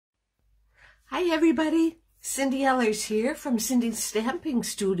Hi everybody, Cindy Ellers here from Cindy's Stamping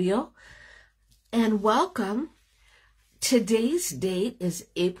Studio, and welcome. Today's date is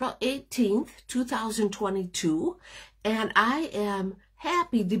April 18th, 2022, and I am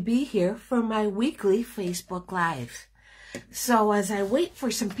happy to be here for my weekly Facebook Live. So as I wait for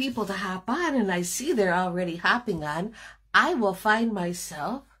some people to hop on, and I see they're already hopping on, I will find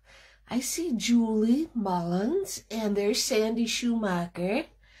myself. I see Julie Mullins, and there's Sandy Schumacher.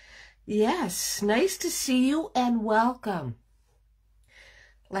 Yes, nice to see you and welcome.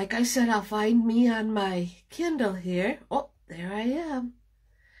 Like I said, I'll find me on my Kindle here. Oh, there I am.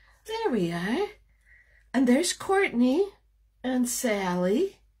 There we are. And there's Courtney and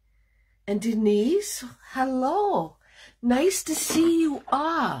Sally and Denise. Hello. Nice to see you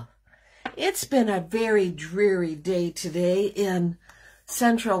all. It's been a very dreary day today in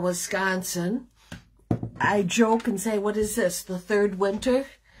central Wisconsin. I joke and say, what is this, the third winter?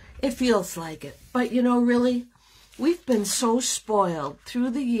 It feels like it. But, you know, really, we've been so spoiled through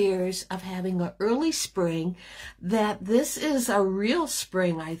the years of having an early spring that this is a real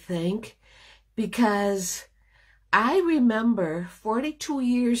spring, I think, because I remember 42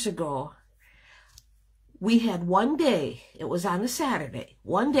 years ago, we had one day, it was on a Saturday,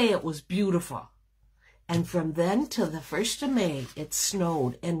 one day it was beautiful. And from then till the 1st of May, it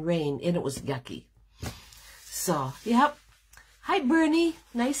snowed and rained, and it was yucky. So, yep. Hi, Bernie.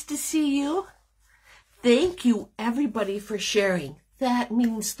 Nice to see you. Thank you, everybody, for sharing. That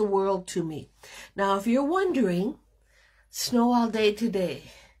means the world to me. Now, if you're wondering, snow all day today.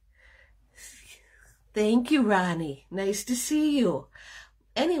 Thank you, Ronnie. Nice to see you.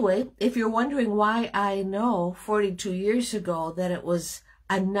 Anyway, if you're wondering why I know 42 years ago that it was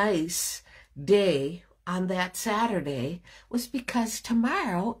a nice day on that Saturday, was because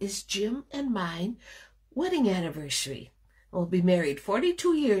tomorrow is Jim and mine wedding anniversary. We'll be married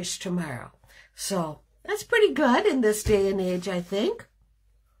 42 years tomorrow. So that's pretty good in this day and age, I think.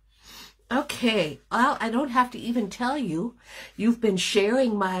 Okay, well, I don't have to even tell you. You've been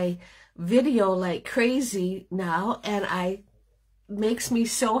sharing my video like crazy now, and it makes me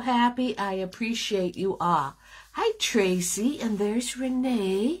so happy. I appreciate you all. Hi, Tracy, and there's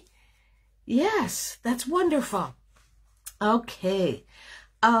Renee. Yes, that's wonderful. Okay.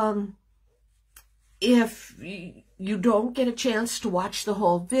 If you don't get a chance to watch the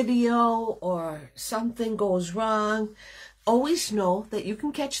whole video or something goes wrong, always know that you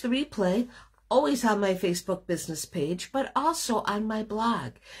can catch the replay, always on my Facebook business page, but also on my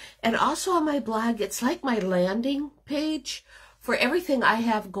blog. And also on my blog, it's like my landing page for everything I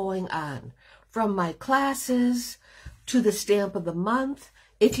have going on, from my classes to the stamp of the month.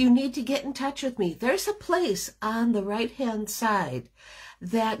 If you need to get in touch with me, there's a place on the right-hand side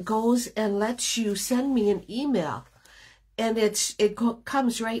that goes and lets you send me an email, and it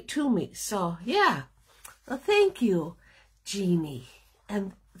comes right to me. So yeah, well, thank you, Jeannie,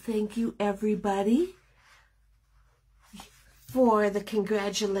 and thank you everybody for the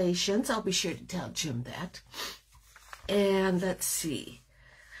congratulations. I'll be sure to tell Jim that. And let's see,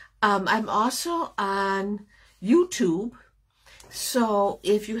 I'm also on YouTube. So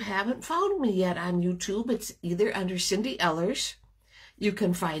if you haven't found me yet on YouTube, it's either under Cindy Ellers, you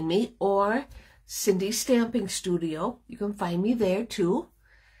can find me, or Cindy Stamping Studio. You can find me there too.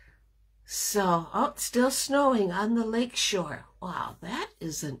 So, oh, it's still snowing on the lake shore. Wow, that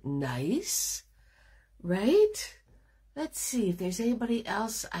isn't nice, right? Let's see if there's anybody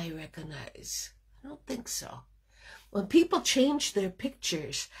else I recognize. I don't think so. When people change their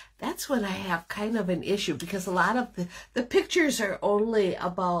pictures, that's when I have kind of an issue, because a lot of the pictures are only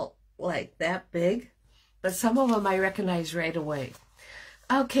about like that big, but some of them I recognize right away.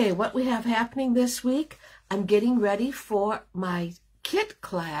 Okay, what we have happening this week, I'm getting ready for my kit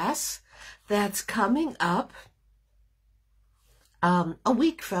class that's coming up a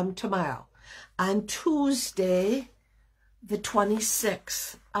week from tomorrow, on Tuesday, the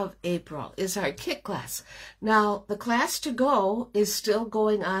 26th of April is our kit class. Now, the class to go is still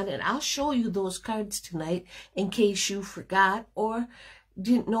going on, and I'll show you those cards tonight in case you forgot or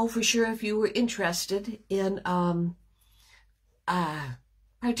didn't know for sure if you were interested in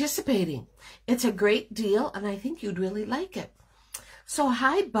participating. It's a great deal, and I think you'd really like it. So,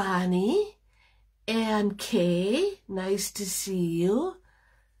 hi, Bonnie and Kay. Nice to see you.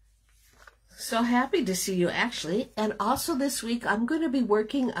 So happy to see you, actually. And also this week, I'm going to be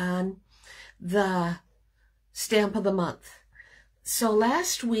working on the stamp of the month. So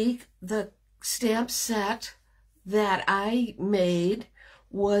last week, the stamp set that I made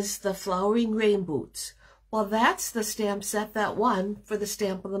was the Flowering Rain Boots. Well, that's the stamp set that won for the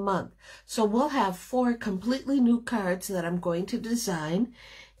stamp of the month. So we'll have 4 completely new cards that I'm going to design.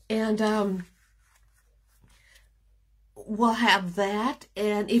 And we'll have that.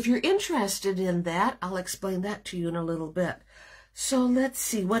 And if you're interested in that, I'll explain that to you in a little bit. So let's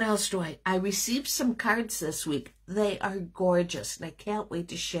see, what else do I received some cards this week. They are gorgeous, and I can't wait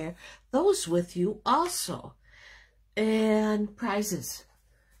to share those with you also. And prizes.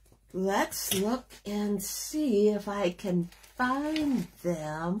 Let's look and see if I can find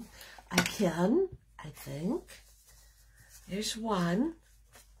them. I can, I think. There's one.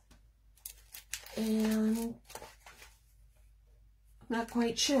 And I'm not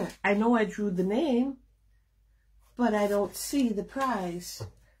quite sure. I know I drew the name, but I don't see the prize.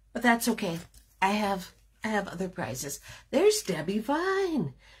 But that's okay. I have other prizes. There's Debbie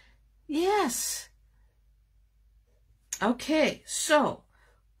Vine. Yes. Okay, so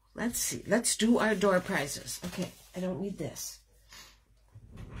let's see. Let's do our door prizes. Okay, I don't need this.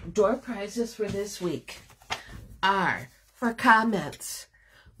 Door prizes for this week are, for comments,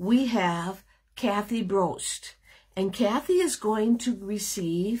 we have Kathy Brost. And Kathy is going to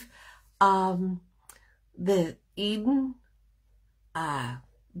receive the Eden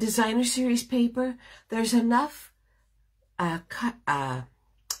Designer Series paper. There's enough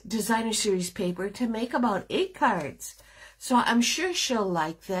Designer Series paper to make about 8 cards. So I'm sure she'll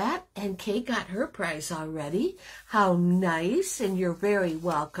like that. And Kay got her prize already. How nice, and you're very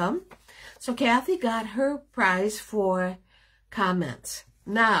welcome. So Kathy got her prize for comments.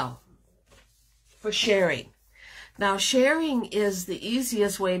 Now, for sharing. Now, sharing is the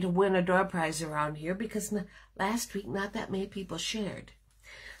easiest way to win a door prize around here because last week not that many people shared.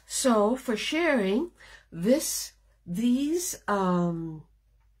 So for sharing, these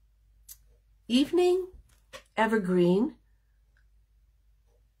evening evergreen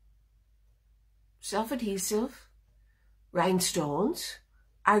self-adhesive rhinestones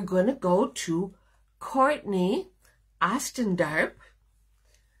are going to go to Courtney Ostendarp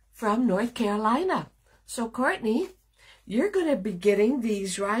from North Carolina. So Courtney, you're going to be getting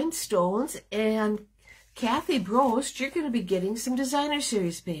these rhinestones, and Kathy Brost, you're going to be getting some Designer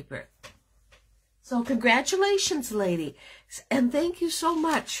Series paper. So congratulations, lady. And thank you so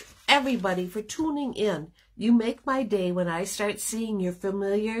much, everybody, for tuning in. You make my day when I start seeing your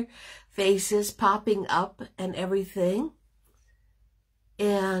familiar faces popping up and everything.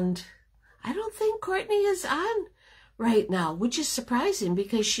 And I don't think Courtney is on right now, which is surprising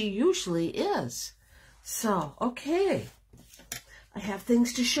because she usually is. So, okay. I have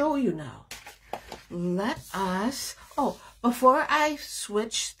things to show you now. Let us... Oh, before I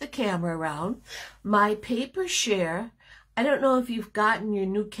switch the camera around, my paper share, I don't know if you've gotten your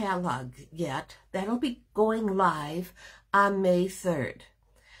new catalog yet. That'll be going live on May 3rd.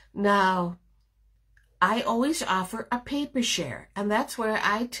 Now, I always offer a paper share, and that's where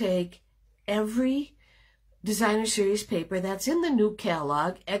I take every Designer Series paper that's in the new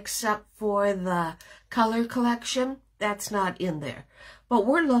catalog, except for the color collection. That's not in there. But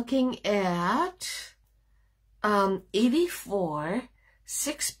we're looking at 84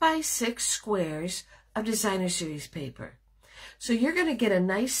 6x6 squares of Designer Series paper. So you're going to get a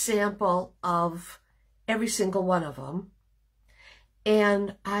nice sample of every single one of them.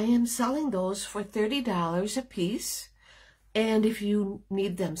 And I am selling those for $30 a piece. And if you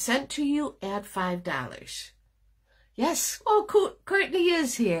need them sent to you, add $5. Yes. Oh, Courtney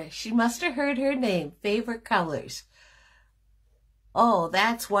is here. She must have heard her name. Favorite colors. Oh,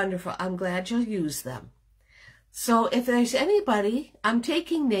 that's wonderful. I'm glad you'll use them. So if there's anybody, I'm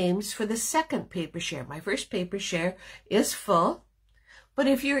taking names for the second paper share. My first paper share is full. But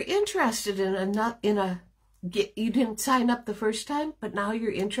if you're interested you didn't sign up the first time, but now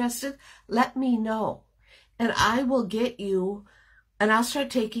you're interested, let me know. And I will get you, and I'll start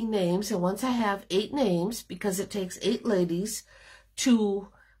taking names. And once I have 8 names, because it takes 8 ladies to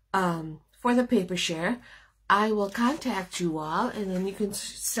for the paper share, I will contact you all, and then you can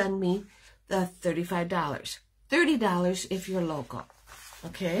send me the $35. $30 if you're local.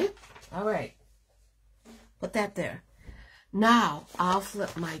 Okay? All right. Put that there. Now, I'll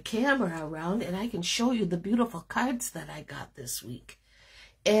flip my camera around and I can show you the beautiful cards that I got this week.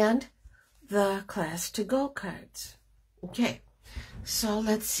 And the Class to Go cards. Okay. So,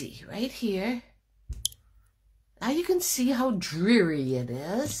 let's see. Right here. Now you can see how dreary it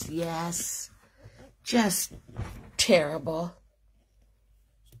is. Yes. Just terrible.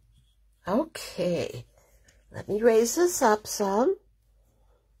 Okay. Let me raise this up some.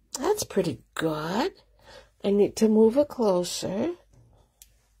 That's pretty good. I need to move it closer.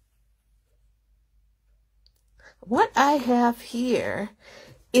 What I have here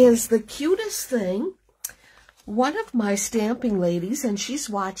is the cutest thing. One of my stamping ladies, and she's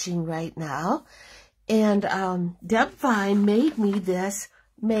watching right now, and Deb Vine made me this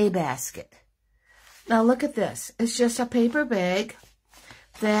May basket. Now look at this. It's just a paper bag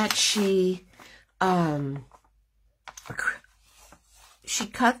that she cut,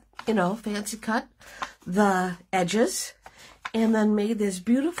 you know, fancy cut the edges and then made this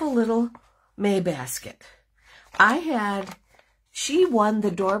beautiful little May basket. She won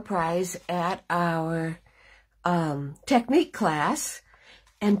the door prize at our technique class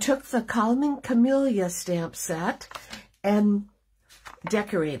and took the Calming Camellia stamp set and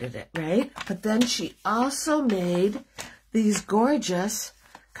decorated it, right? But then she also made these gorgeous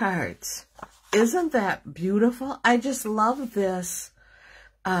cards. Isn't that beautiful? I just love this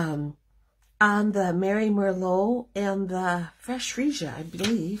on the Mary Merlot and the Fresh Freesia, I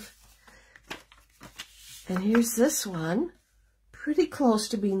believe. And here's this one, pretty close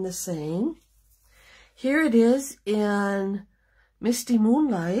to being the same. Here it is in Misty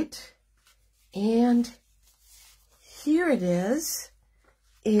Moonlight, and here it is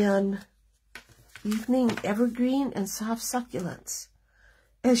in Evening Evergreen and Soft Succulents.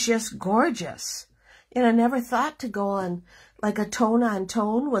 It's just gorgeous. And I never thought to go on like a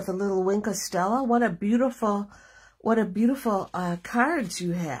tone-on-tone with a little wink of Stella. What a beautiful cards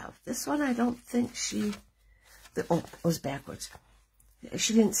you have. This one I don't think oh, it was backwards.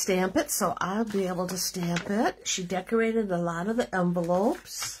 She didn't stamp it, so I'll be able to stamp it. She decorated a lot of the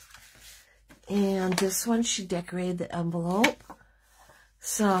envelopes. And this one, she decorated the envelope.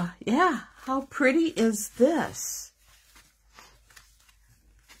 So, yeah, how pretty is this?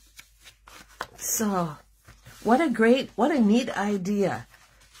 So, what a neat idea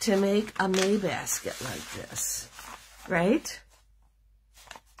to make a May basket like this, right?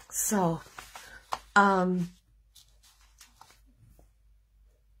 So,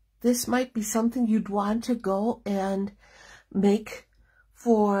 this might be something you'd want to go and make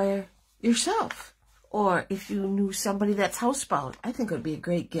for yourself. Or if you knew somebody that's housebound, I think it would be a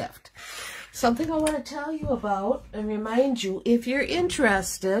great gift. Something I want to tell you about and remind you, if you're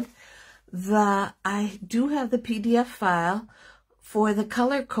interested, I do have the PDF file for the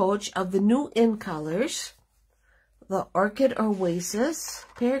color coach of the new in colors, the Orchid Oasis,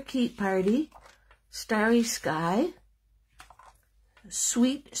 Parakeet Party, Starry Sky,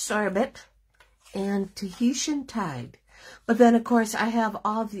 Sweet Sorbet, and Tahitian Tide. But then, of course, I have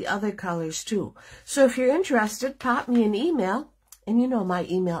all the other colors, too. So if you're interested, pop me an email. And you know my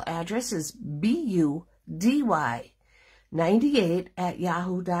email address is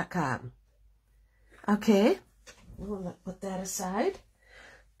budy98@yahoo.com. Okay, we'll put that aside.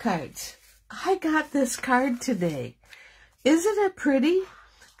 Cards. I got this card today. Isn't it pretty?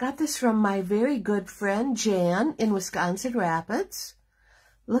 Got this from my very good friend, Jan, in Wisconsin Rapids.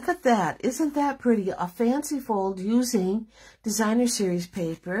 Look at that. Isn't that pretty? A fancy fold using designer series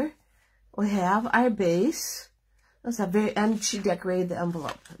paper. We have our base. That's and she decorated the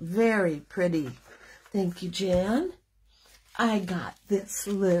envelope. Very pretty. Thank you, Jan. I got this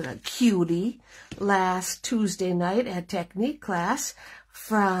little cutie last Tuesday night at technique class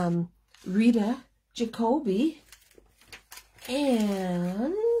from Rita Jacoby.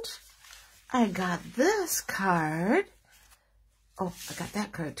 And I got this card. Oh, I got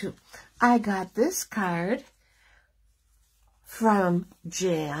that card too. I got this card from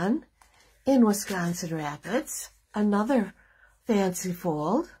Jan in Wisconsin Rapids. Another fancy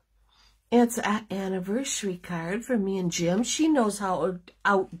fold. It's an anniversary card for me and Jim. She knows how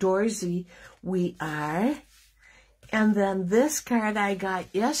outdoorsy we are. And then this card I got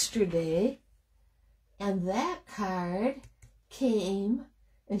yesterday. And that card came,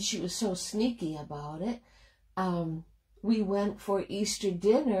 and she was so sneaky about it. We went for Easter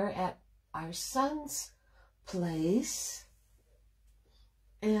dinner at our son's place,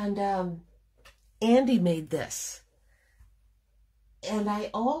 and Andy made this. And I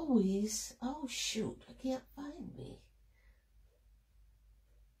always, oh shoot, I can't find me.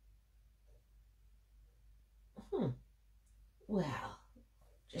 Well,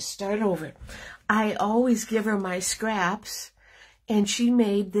 just start over. I always give her my scraps, and she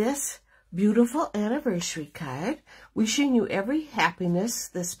made this beautiful anniversary card, wishing you every happiness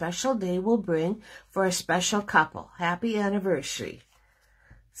this special day will bring for a special couple. Happy anniversary.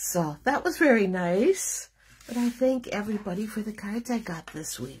 So that was very nice. But I thank everybody for the cards I got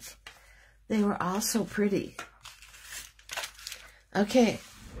this week. They were all so pretty. Okay,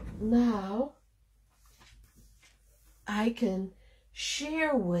 now I can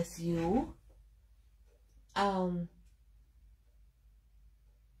share with you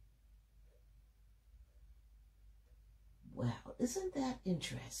well, isn't that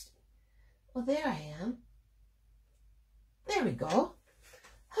interesting? Well, there I am. There we go.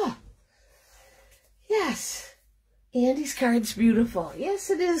 Huh. Yes, Andy's card's beautiful. Yes,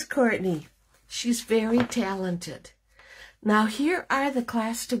 it is, Courtney. She's very talented. Now here are the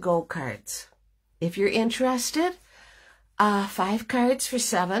Class to Go cards. If you're interested, 5 cards for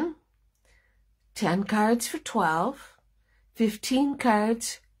 $7, 10 cards for $12, 15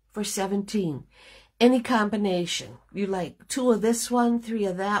 cards for $17. Any combination. You like 2 of this one, 3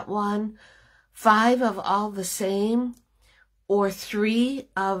 of that one, 5 of all the same, or 3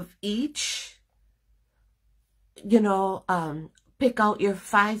 of each. You know, pick out your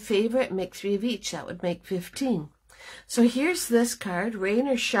 5 favorite, make 3 of each. That would make 15. So here's this card, Rain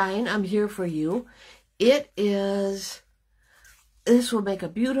or Shine, I'm here for you. It is, this will make a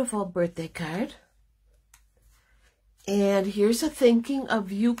beautiful birthday card. And here's a Thinking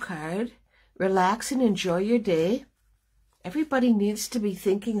of You card. Relax and enjoy your day. Everybody needs to be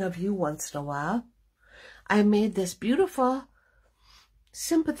thinking of you once in a while. I made this beautiful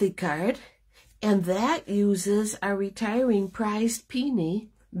sympathy card, and that uses our retiring prized peony.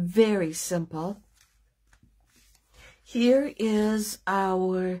 Very simple. Here is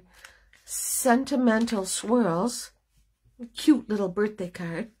our Sentimental Swirls, cute little birthday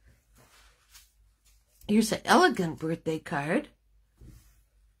card. Here's an elegant birthday card.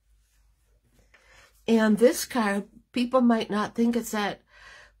 And this card, people might not think it's that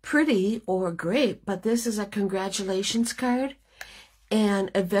pretty or great, but this is a congratulations card.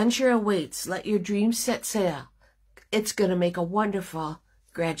 And adventure awaits. Let your dreams set sail. It's going to make a wonderful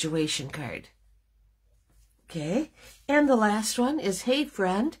graduation card. Okay. And the last one is, hey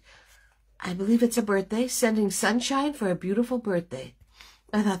friend, I believe it's a birthday, sending sunshine for a beautiful birthday.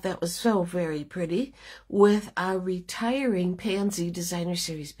 I thought that was so very pretty with our retiring Pansy Designer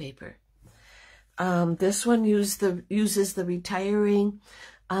Series paper. This one uses the retiring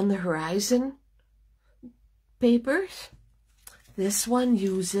on the horizon paper. This one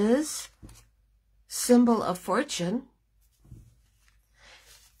uses Symbol of Fortune.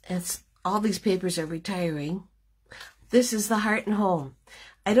 It's all these papers are retiring. This is the Heart and Home.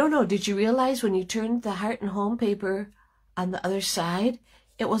 I don't know, did you realize when you turned the Heart and Home paper on the other side,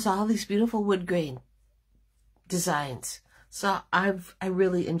 it was all these beautiful wood grain designs. So I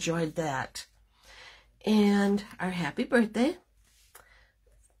really enjoyed that. And our happy birthday,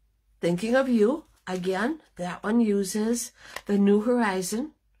 Thinking of You. Again, that one uses the New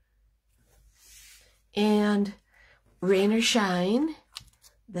Horizon. And Rain or Shine,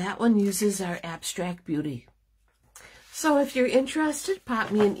 that one uses our Abstract Beauty. So if you're interested,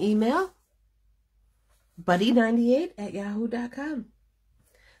 pop me an email, buddy98@yahoo.com.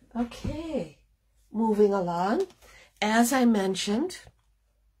 Okay, moving along. As I mentioned,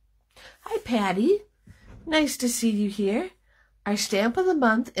 hi Patty, nice to see you here. Our stamp of the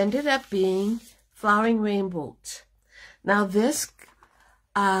month ended up being Flowering Rainbows. Now this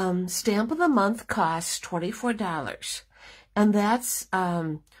stamp of the month costs $24. And that's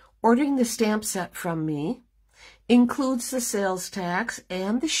ordering the stamp set from me. Includes the sales tax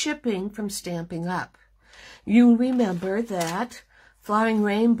and the shipping from Stamping Up. You remember that Flowering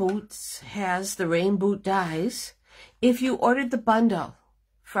Rainbows has the rainbow dies. If you ordered the bundle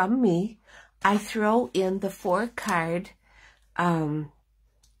from me, I throw in the 4-card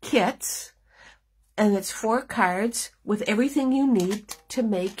kits, and it's 4 cards with everything you need to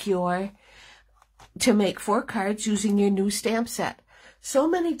make 4 cards using your new stamp set. So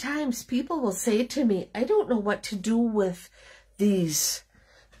many times people will say to me, I don't know what to do with these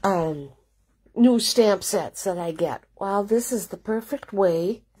new stamp sets that I get. Well, this is the perfect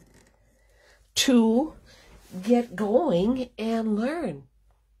way to get going and learn.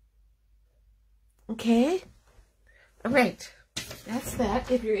 Okay? All right. That's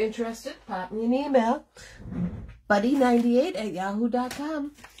that. If you're interested, pop me an email.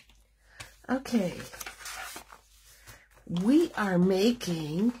 buddy98@yahoo.com. Okay. We are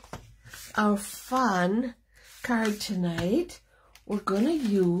making a fun card tonight. We're going to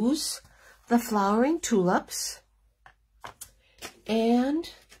use the Flowering Tulips and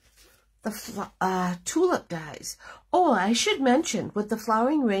the tulip dies. Oh, I should mention, with the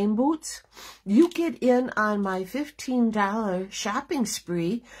Flowering Rainbows, you get in on my $15 shopping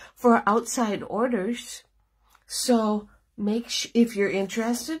spree for outside orders. So if you're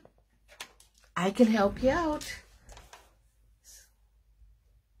interested, I can help you out.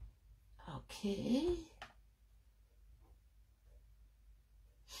 Okay.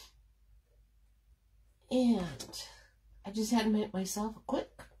 And I just had to make myself a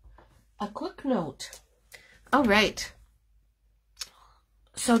quick note. All right.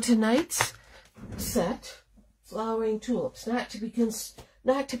 So tonight's set, Flowering Tulips, not to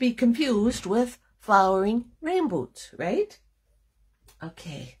be confused with Flowering Rainbows, right?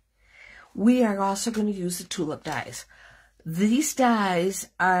 Okay. We are also going to use the tulip dies. These dies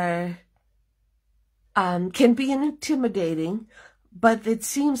are can be intimidating, but it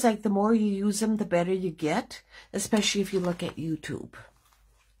seems like the more you use them, the better you get, especially if you look at YouTube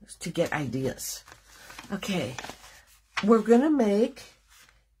to get ideas. Okay, we're going to make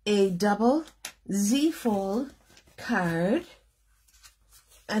a double Z-fold card,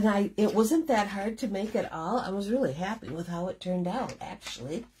 and it wasn't that hard to make at all. I was really happy with how it turned out,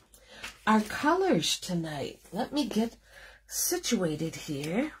 actually. Our colors tonight, let me get situated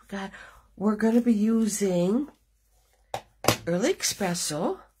here. We're going to be using Early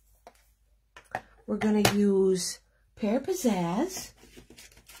Espresso. We're going to use Pear Pizzazz,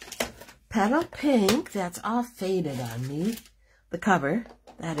 Petal Pink, that's all faded on me, the cover,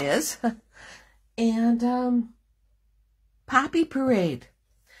 that is, and Poppy Parade.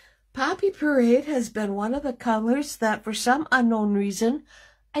 Poppy Parade has been one of the colors that for some unknown reason,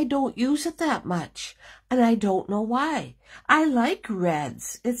 I don't use it that much, and I don't know why. I like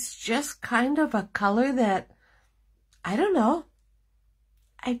reds. It's just kind of a color that, I don't know,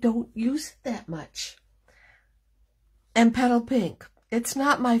 I don't use it that much. And Petal Pink. It's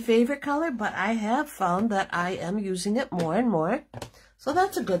not my favorite color, but I have found that I am using it more and more, so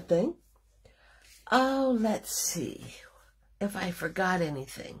that's a good thing. Oh, let's see if I forgot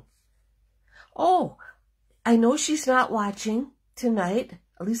anything. Oh, I know she's not watching tonight.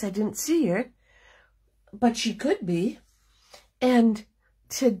 At least I didn't see her, but she could be. And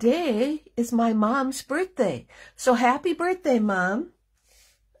today is my mom's birthday. So happy birthday, Mom.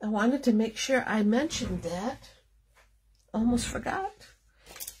 I wanted to make sure I mentioned that. Almost forgot.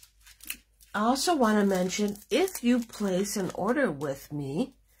 I also want to mention, if you place an order with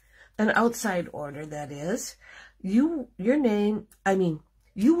me, an outside order that is, you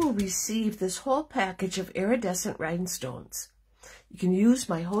will receive this whole package of iridescent rhinestones. You can use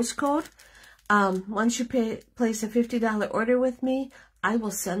my host code. Once you place a $50 order with me, I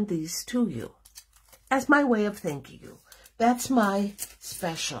will send these to you as my way of thanking you. That's my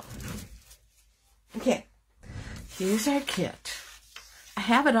special. Okay, here's our kit. I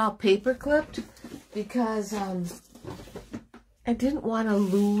have it all paper clipped because I didn't want to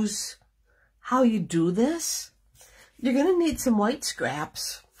lose how you do this. You're going to need some white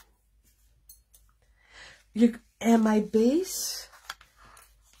scraps. And my base,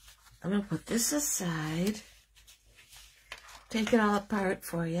 I'm going to put this aside, take it all apart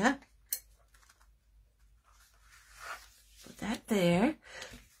for you. Put that there.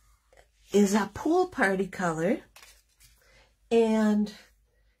 Is a pool party color, and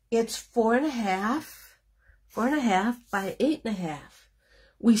it's 4.5 by 8.5.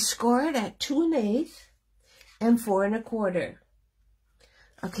 We score it at 2 1/8 and 4 1/4.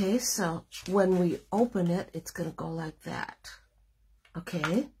 Okay, so when we open it, it's going to go like that.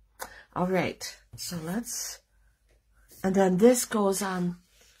 Okay, all right, so and then this goes on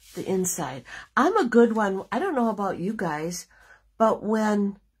the inside. I'm a good one. I don't know about you guys, but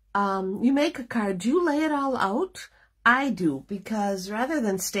when you make a card, do you lay it all out? I do, because rather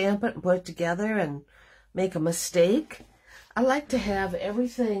than stamp it and put it together and make a mistake, I like to have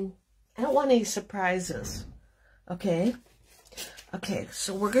everything. I don't want any surprises. Okay? Okay,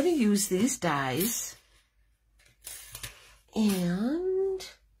 so we're going to use these dies. And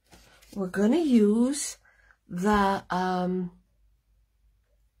we're going to use the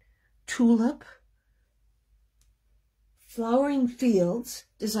Tulip Flowering Fields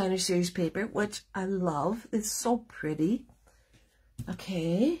Designer Series paper, which I love. It's so pretty.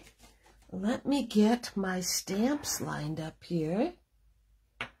 Okay, let me get my stamps lined up here.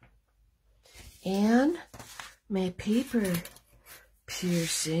 And my paper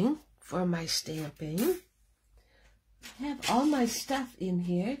piercing for my stamping. I have all my stuff in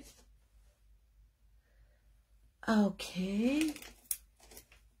here. Okay.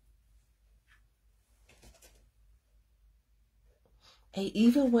 I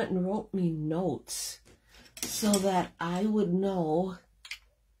even went and wrote me notes so that I would know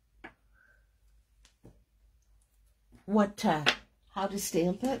how to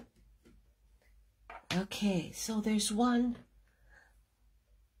stamp it. Okay, so there's one.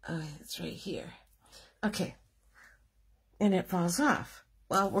 It's right here. Okay, and it falls off.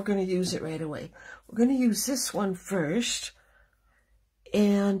 Well, we're going to use it right away. We're going to use this one first,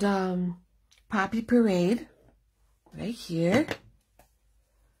 and Poppy Parade right here.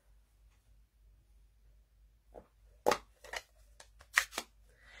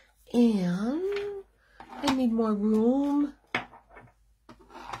 And I need more room.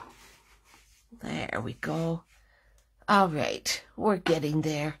 There we go. All right, we're getting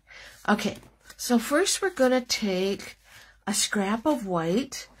there. Okay, so first we're going to take a scrap of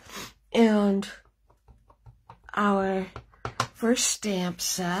white and our first stamp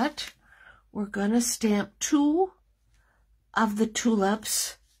set. we're going to stamp 2 of the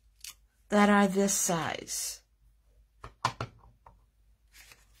tulips that are this size.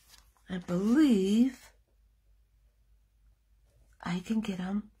 I believe I can get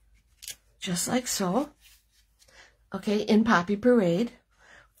them just like so. Okay, in Poppy Parade.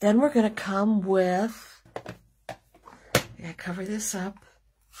 Then we're going to come with, I gotta cover this up.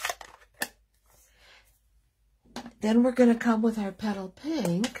 Then we're going to come with our Petal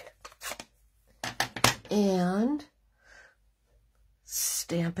Pink and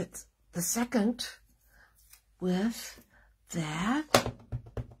stamp it the second with that.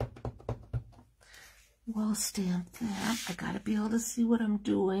 We'll stamp that. I gotta be able to see what I'm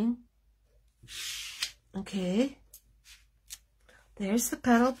doing. Okay. There's the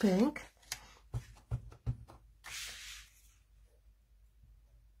Petal Pink.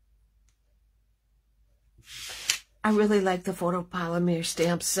 I really like the photopolymer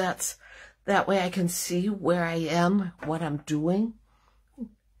stamp sets. That way I can see where I am, what I'm doing.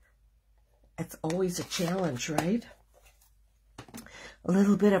 It's always a challenge, right? A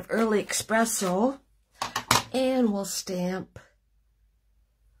little bit of early espresso. And we'll stamp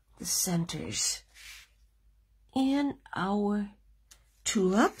the centers in our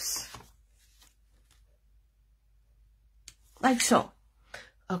tulips. Like so.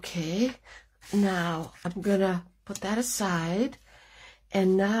 Okay, now I'm gonna put that aside.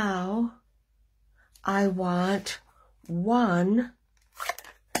 And now I want one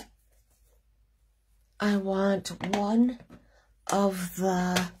of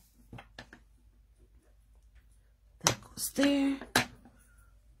the, that goes there.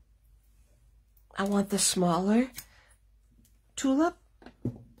 I want the smaller tulip,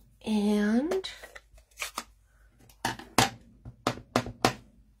 and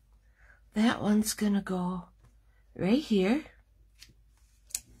that one's gonna go right here,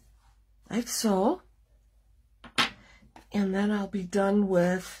 like so. And then I'll be done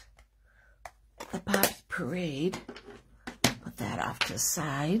with the Poppy Parade. Put that off to the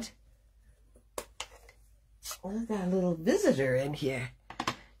side. Oh, I've got a little visitor in here.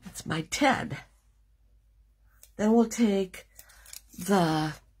 It's my Ted. Then we'll take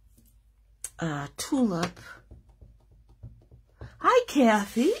the tulip. Hi,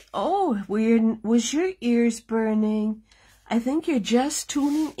 Kathy. Oh, was your ears burning? I think you're just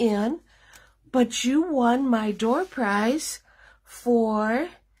tuning in, but you won my door prize for,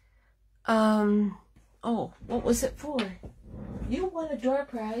 oh, what was it for? You won a door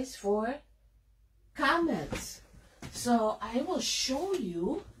prize for comments. So I will show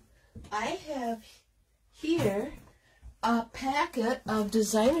you. I have here a packet of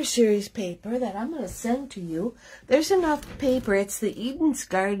designer series paper that I'm going to send to you. There's enough paper. It's the Eden's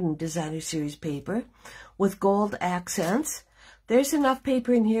Garden designer series paper with gold accents. There's enough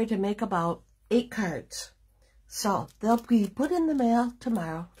paper in here to make about 8 cards. So they'll be put in the mail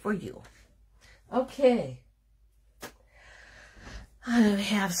tomorrow for you. Okay. I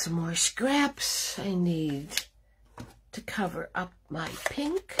have some more scraps. I need to cover up my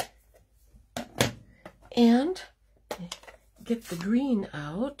pink and get the green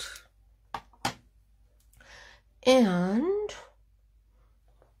out. And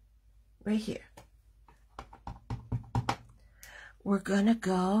right here, we're gonna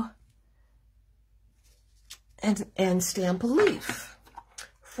go and stamp a leaf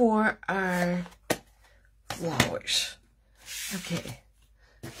for our flowers. Okay,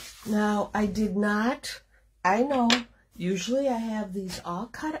 now I know usually I have these all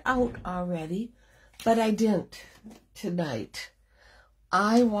cut out already, but I didn't tonight.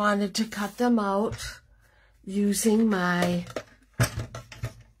 I wanted to cut them out using my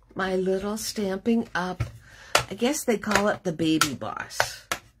little Stampin' Up, I guess they call it the Baby Boss.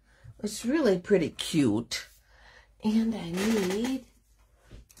 It's really pretty cute. And I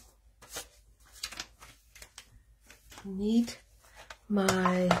need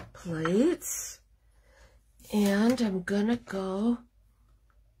my plates, and I'm gonna go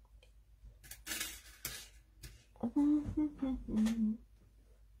I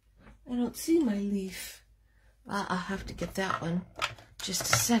don't see my leaf. I'll have to get that one. Just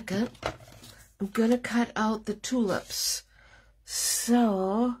a second. I'm gonna cut out the tulips.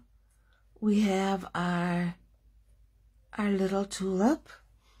 So we have our little tulip,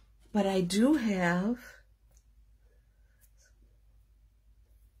 but I do have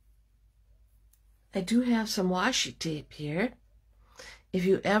some washi tape here.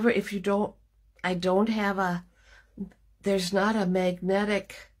 There's not a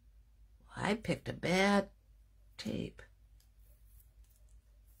magnetic, I picked a bad tape.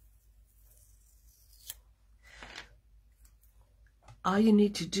 all you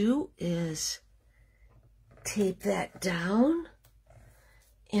need to do is tape that down,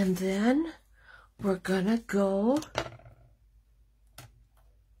 and then we're gonna go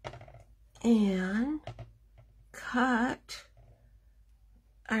and cut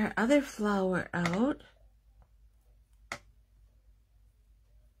our other flower out.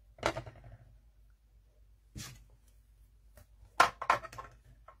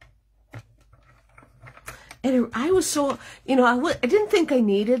 And I was so, you know, I didn't think I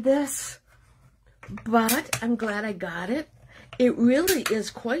needed this, but I'm glad I got it. It really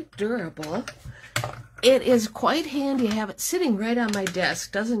is quite durable. It is quite handy. I have it sitting right on my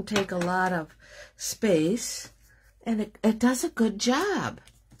desk. Doesn't take a lot of space. And it does a good job,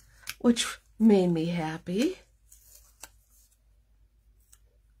 which made me happy.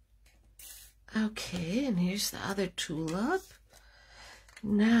 Okay, and here's the other tulip.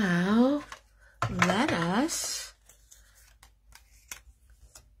 Now, let us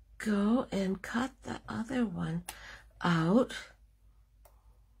go and cut the other one out.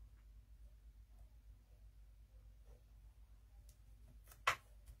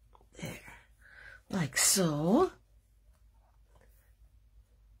 There, like so.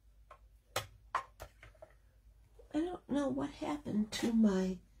 I don't know what happened to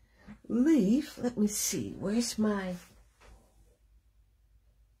my leaf. Let me see. Where's my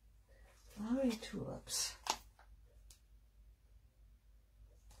flowery tulips?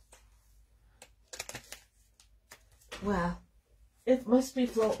 Well, it must be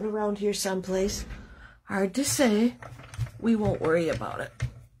floating around here someplace. Hard to say. We won't worry about it.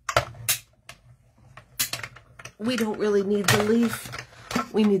 We don't really need the leaf.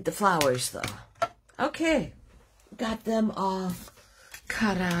 We need the flowers, though. Okay. Got them all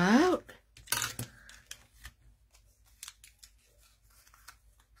cut out.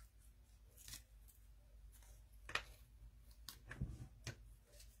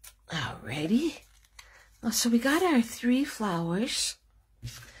 Alrighty. So we got our 3 flowers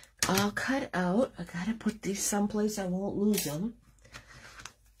all cut out. I gotta put these someplace I won't lose them.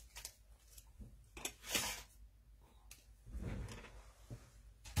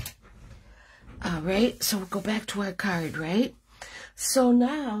 All right, so we'll go back to our card, right? So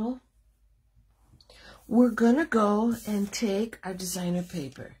now we're gonna go and take our designer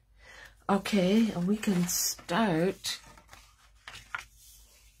paper. Okay, and we can start.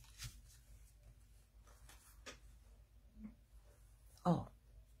 Oh.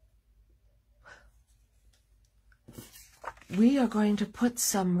 We are going to put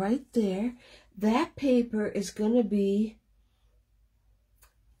some right there. That paper is going to be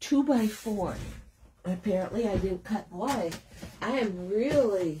 2 by 4. Apparently I didn't cut. Boy, I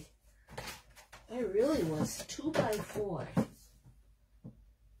really was 2 by 4.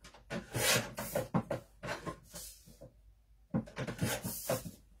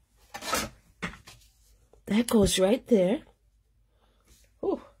 That goes right there.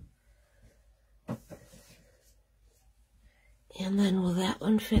 Ooh. And then will that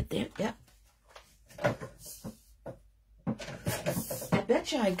one fit there? Yep. I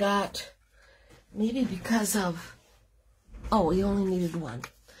bet you I got, maybe because of, oh, we only needed 1.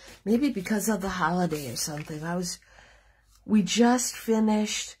 Maybe because of the holiday or something. We just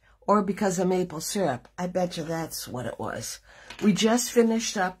finished, or because of maple syrup. I bet you that's what it was. We just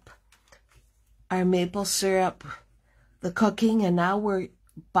finished up our maple syrup, the cooking, and now we're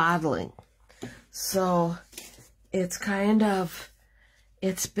bottling. So it's kind of,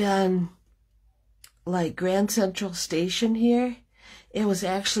 it's been like Grand Central Station here. It was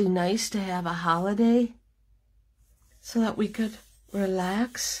actually nice to have a holiday so that we could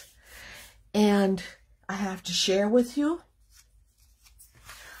relax. And I have to share with you,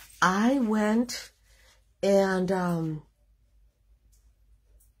 I went and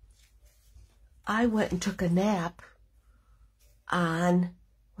took a nap on,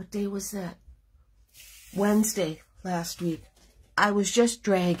 what day was that? Wednesday last week. I was just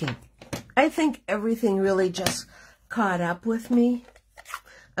dragging. I think everything really just caught up with me.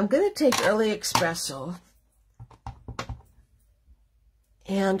 I'm going to take early espresso,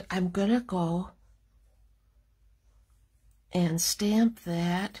 and I'm going to go and stamp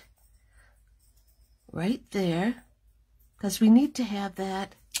that right there, because we need to have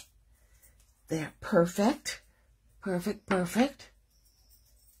that there. Perfect. Perfect, perfect.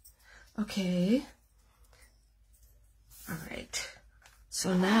 Okay. All right.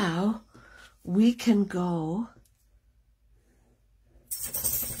 So now we can go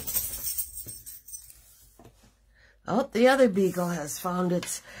oh, the other beagle has found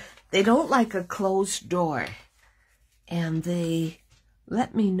its, they don't like a closed door, and they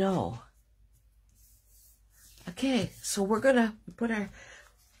let me know. Okay, so we're gonna put our,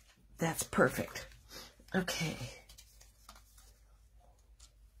 that's perfect. Okay.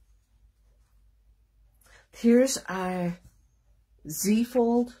 Here's our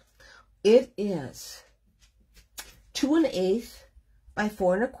Z-fold. It is 2 1/8 by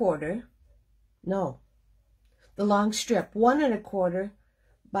 4 1/4. No, the long strip, 1 1/4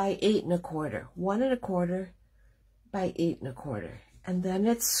 by 8 1/4. 1 1/4 by 8 1/4. And then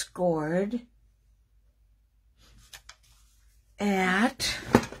it's scored at,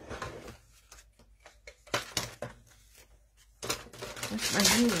 what's my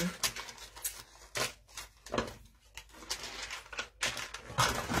ruler?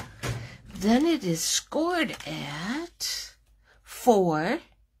 Then it is scored at 4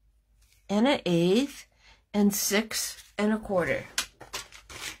 1/8 and 6 1/4.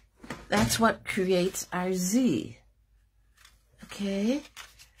 That's what creates our Z. Okay,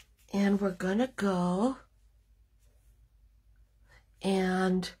 and we're gonna go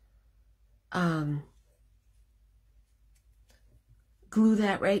and glue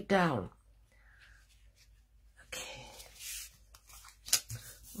that right down. Okay,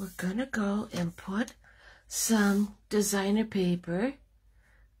 we're gonna go and put some designer paper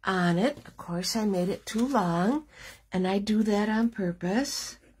on it. Of course, I made it too long, and I do that on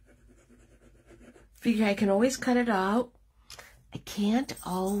purpose. Figure I can always cut it out. I can't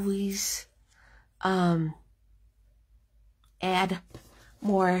always add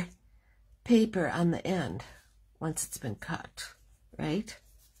more paper on the end once it's been cut, right?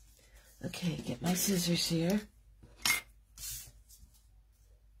 Okay, get my scissors here.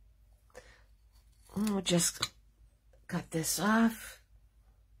 We'll just cut this off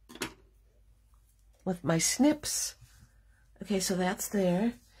with my snips. Okay, so that's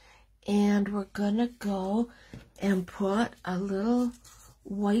there. And we're gonna go and put a little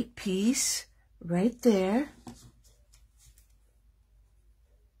white piece right there.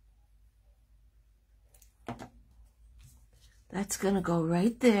 That's gonna go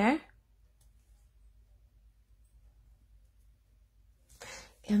right there.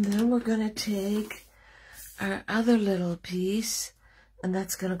 And then we're gonna take our other little piece, and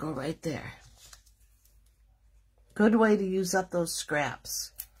that's gonna go right there. Good way to use up those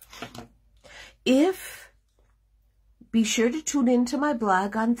scraps. Be sure to tune into my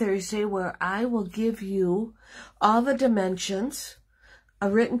blog on Thursday, where I will give you all the dimensions, a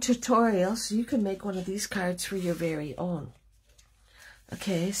written tutorial, so you can make one of these cards for your very own.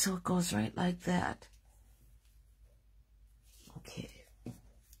 Okay, so it goes right like that. Okay.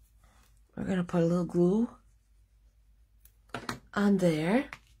 We're going to put a little glue on there.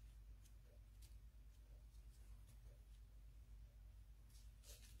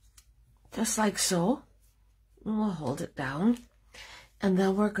 Just like so. And we'll hold it down. And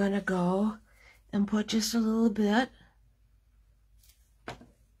then we're going to go and put just a little bit.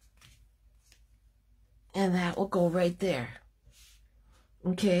 And that will go right there.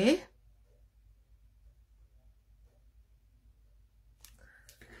 Okay?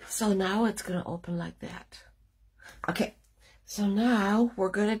 So now it's going to open like that. Okay. So now we're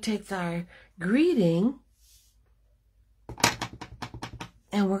going to take our greeting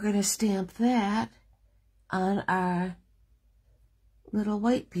and we're going to stamp that on our little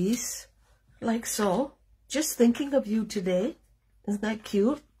white piece, like so. Just thinking of you today. Isn't that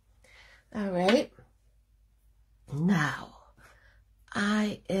cute? All right. Now,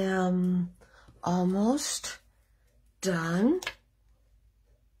 I am almost done.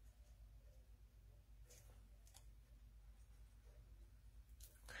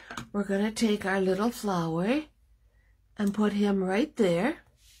 We're going to take our little flower and put him right there.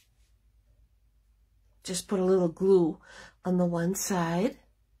 Just put a little glue on the one side.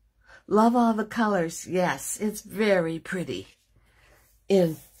 Love all the colors. Yes, it's very pretty.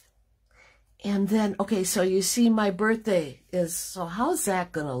 And then, okay, so you see my birthday is, so how's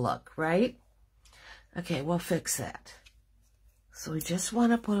that going to look, right? Okay, we'll fix that. So we just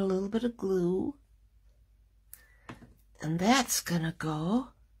want to put a little bit of glue. And that's going to go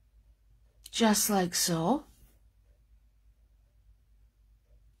just like so.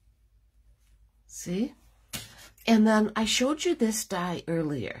 See? And then I showed you this die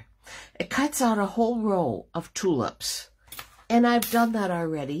earlier. It cuts out a whole row of tulips. And I've done that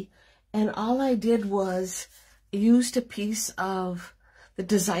already. And all I did was used a piece of the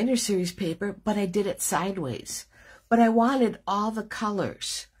designer series paper, but I did it sideways. But I wanted all the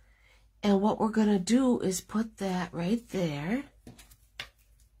colors. And what we're going to do is put that right there.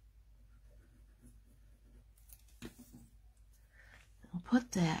 And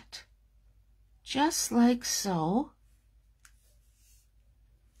put that just like so.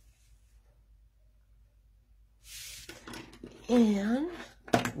 And,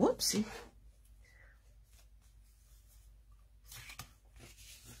 whoopsie.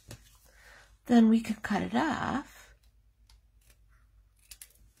 Then we can cut it off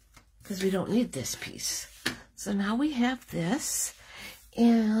because we don't need this piece. So now we have this,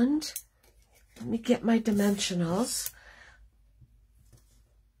 and let me get my dimensionals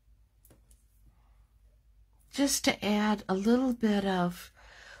just to add a little bit of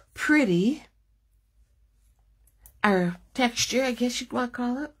pretty, or texture, I guess you'd want to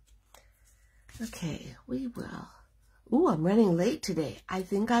call it. Okay, we will. Ooh, I'm running late today. I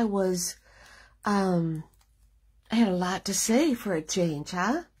think I was, I had a lot to say for a change,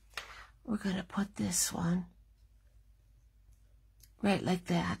 huh? We're going to put this one right like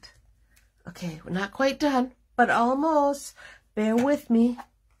that. Okay, we're not quite done, but almost. Bear with me.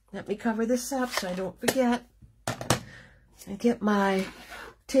 Let me cover this up so I don't forget. I get my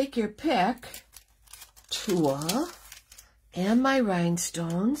take your pick tool and my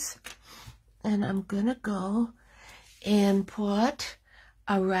rhinestones, and I'm going to go and put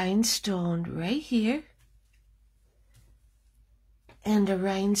a rhinestone right here and a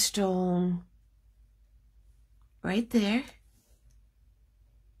rhinestone right there.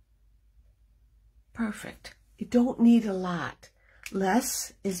 Perfect. You don't need a lot.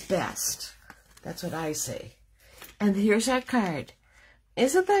 Less is best. That's what I say. And here's our card.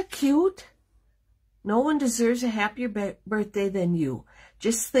 Isn't that cute? No one deserves a happier birthday than you.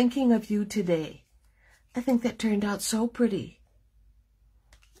 Just thinking of you today. I think that turned out so pretty.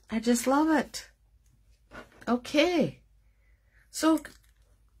 I just love it. Okay. So,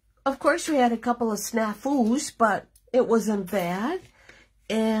 of course, we had a couple of snafus, but it wasn't bad.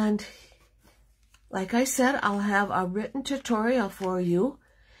 And like I said, I'll have a written tutorial for you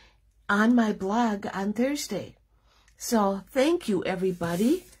on my blog on Thursday. So thank you,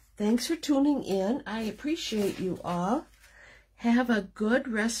 everybody. Thanks for tuning in. I appreciate you all. Have a good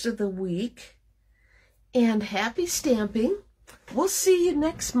rest of the week. And happy stamping. We'll see you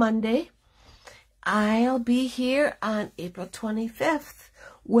next Monday. I'll be here on April 25th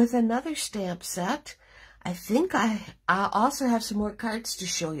with another stamp set. I think I'll also have some more cards to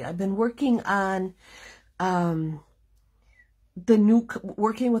show you. I've been working on working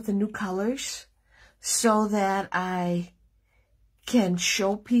with the new colors so that I can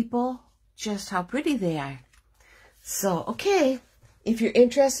show people just how pretty they are. So, okay, if you're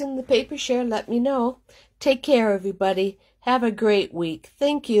interested in the paper share, let me know. Take care, everybody. Have a great week.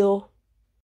 Thank you.